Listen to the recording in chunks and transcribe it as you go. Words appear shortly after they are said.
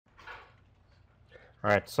All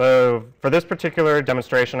right, so for this particular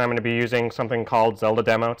demonstration, I'm going to be using something called Zelda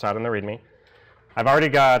Demo. It's out in the README. I've already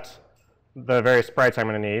got the various sprites I'm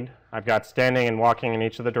going to need. I've got standing and walking in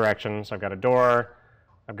each of the directions. I've got a door.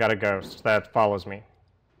 I've got a ghost that follows me.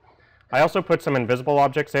 I also put some invisible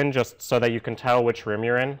objects in just so that you can tell which room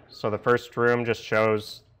you're in. So the first room just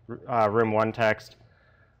shows room 1 text.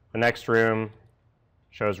 The next room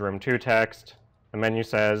shows room 2 text. The menu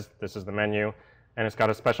says this is the menu, and it's got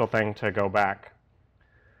a special thing to go back.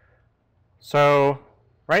 So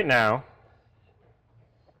right now,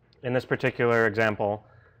 in this particular example,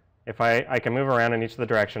 if I can move around in each of the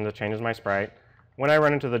directions, it changes my sprite. When I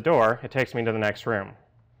run into the door, it takes me to the next room.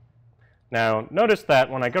 Now, notice that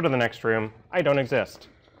when I go to the next room, I don't exist.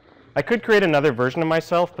 I could create another version of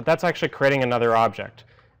myself, but that's actually creating another object.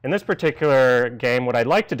 In this particular game, what I'd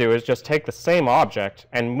like to do is just take the same object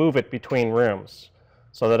and move it between rooms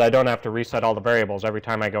so that I don't have to reset all the variables every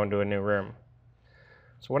time I go into a new room.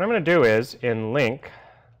 So what I'm going to do is, in Link,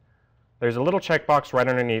 there's a little checkbox right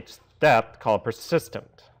underneath depth called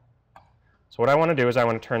persistent. So what I want to do is I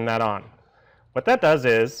want to turn that on. What that does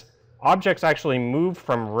is objects actually move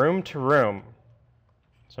from room to room.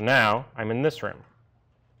 So now I'm in this room.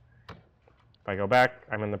 If I go back,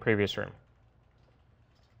 I'm in the previous room.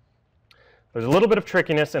 There's a little bit of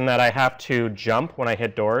trickiness in that I have to jump when I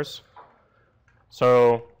hit doors.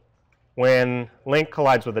 So when Link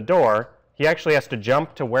collides with a door, he actually has to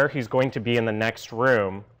jump to where he's going to be in the next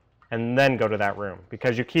room and then go to that room,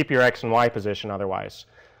 because you keep your X and Y position otherwise.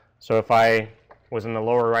 So if I was in the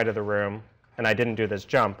lower right of the room and I didn't do this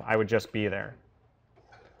jump, I would just be there.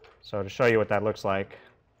 So to show you what that looks like,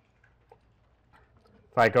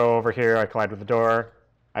 if I go over here, I collide with the door,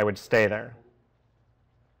 I would stay there.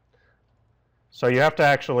 So you have to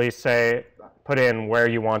actually put in where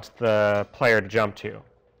you want the player to jump to.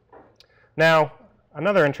 Now,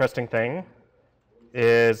 another interesting thing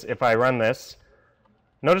is if I run this,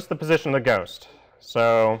 notice the position of the ghost.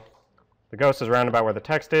 So the ghost is around about where the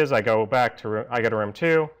text is. I go to room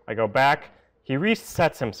 2. I go back. He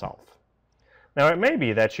resets himself. Now, it may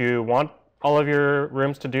be that you want all of your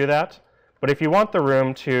rooms to do that, but if you want the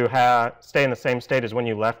room to stay in the same state as when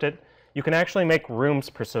you left it, you can actually make rooms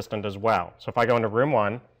persistent as well. So if I go into room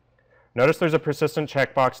 1, notice there's a persistent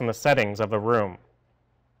checkbox in the settings of the room.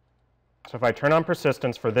 So if I turn on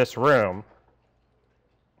persistence for this room,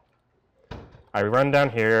 I run down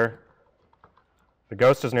here, the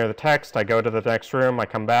ghost is near the text, I go to the next room, I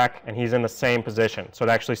come back, and he's in the same position. So it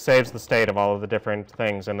actually saves the state of all of the different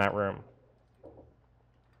things in that room.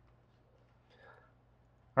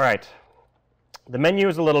 All right, the menu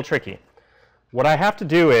is a little tricky. What I have to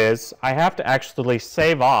do is I have to actually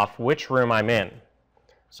save off which room I'm in.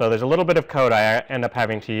 So there's a little bit of code I end up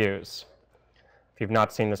having to use. If you've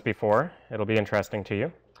not seen this before, it'll be interesting to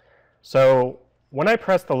you. So when I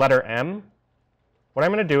press the letter M, what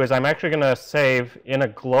I'm going to do is I'm actually going to save in a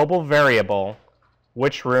global variable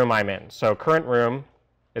which room I'm in. So current room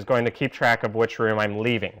is going to keep track of which room I'm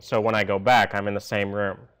leaving. So when I go back, I'm in the same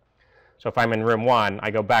room. So if I'm in room 1, I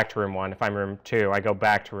go back to room 1. If I'm in room 2, I go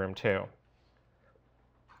back to room 2.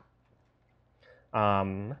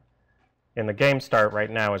 In the game start right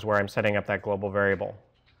now is where I'm setting up that global variable.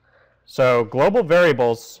 So global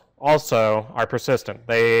variables also are persistent.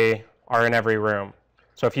 They are in every room.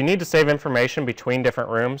 So if you need to save information between different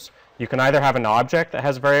rooms, you can either have an object that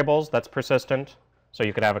has variables that's persistent. So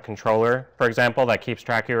you could have a controller, for example, that keeps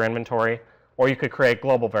track of your inventory, or you could create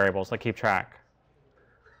global variables that keep track.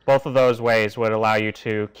 Both of those ways would allow you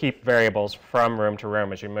to keep variables from room to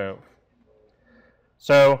room as you move.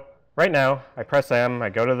 So right now, I press M, I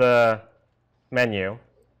go to the menu,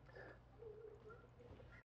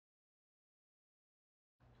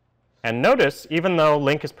 and notice, even though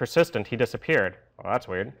Link is persistent, he disappeared. Well, that's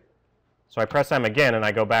weird. So I press M again, and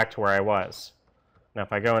I go back to where I was. Now,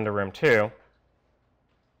 if I go into room 2,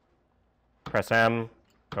 press M,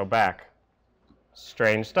 go back.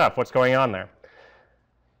 Strange stuff. What's going on there?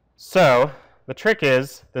 So the trick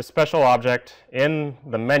is this special object in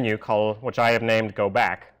the menu which I have named Go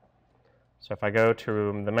Back. So if I go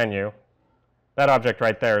to the menu, that object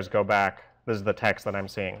right there is Go Back. This is the text that I'm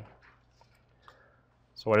seeing.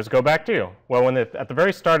 So what does Go Back do? Well, at the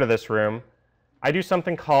very start of this room, I do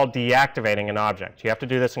something called deactivating an object. You have to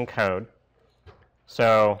do this in code.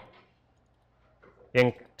 So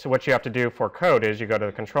what you have to do for code is you go to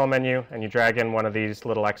the control menu and you drag in one of these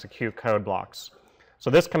little execute code blocks. So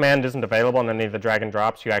this command isn't available in any of the drag and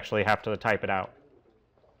drops. You actually have to type it out.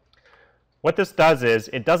 What this does is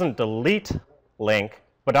it doesn't delete Link,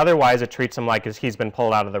 but otherwise it treats him like he's been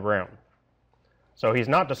pulled out of the room. So he's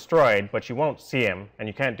not destroyed, but you won't see him, and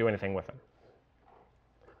you can't do anything with him.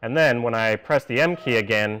 And then when I press the M key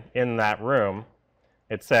again in that room,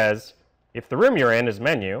 it says, if the room you're in is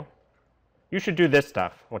menu, you should do this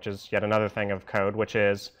stuff, which is yet another thing of code, which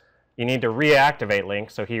is you need to reactivate Link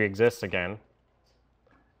so he exists again.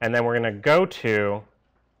 And then we're going to go to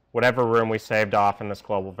whatever room we saved off in this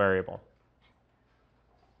global variable.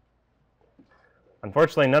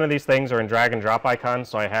 Unfortunately, none of these things are in drag and drop icons,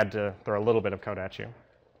 so I had to throw a little bit of code at you.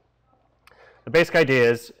 The basic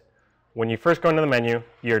idea is when you first go into the menu,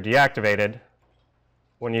 you're deactivated.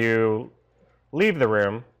 When you leave the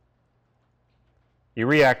room, you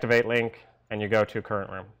reactivate Link, and you go to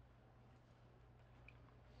current room.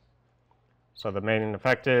 So the main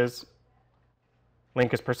effect is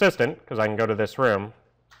Link is persistent, because I can go to this room.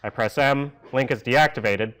 I press M, Link is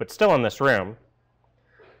deactivated, but still in this room.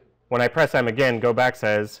 When I press M again, go back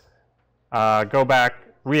says, go back,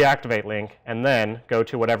 reactivate Link, and then go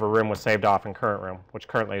to whatever room was saved off in current room, which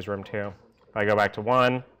currently is room 2. If I go back to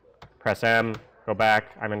 1, press M, go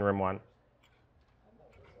back, I'm in room 1.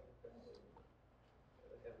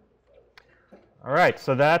 All right,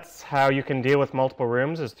 so that's how you can deal with multiple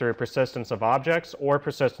rooms, is through persistence of objects or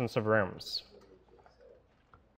persistence of rooms.